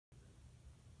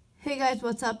Hey guys,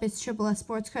 what's up? It's Triple S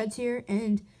Sports Cards here,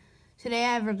 and today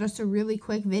I have just a really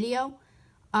quick video.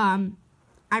 I'm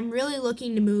really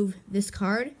looking to move this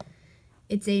card.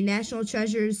 It's a National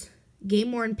Treasures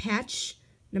Game Worn Patch,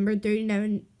 number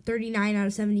 39 out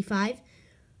of 75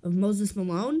 of Moses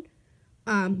Malone.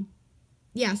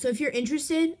 Yeah, so if you're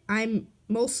interested, I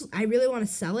really want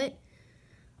to sell it.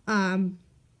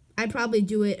 I'd probably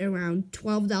do it around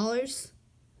 $12,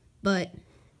 but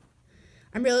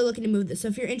I'm really looking to move this. So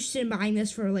if you're interested in buying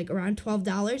this for like around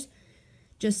 $12,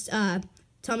 just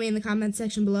tell me in the comment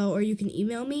section below, or you can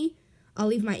email me. I'll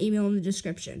leave my email in the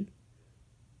description.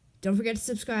 Don't forget to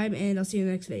subscribe, and I'll see you in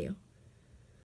the next video.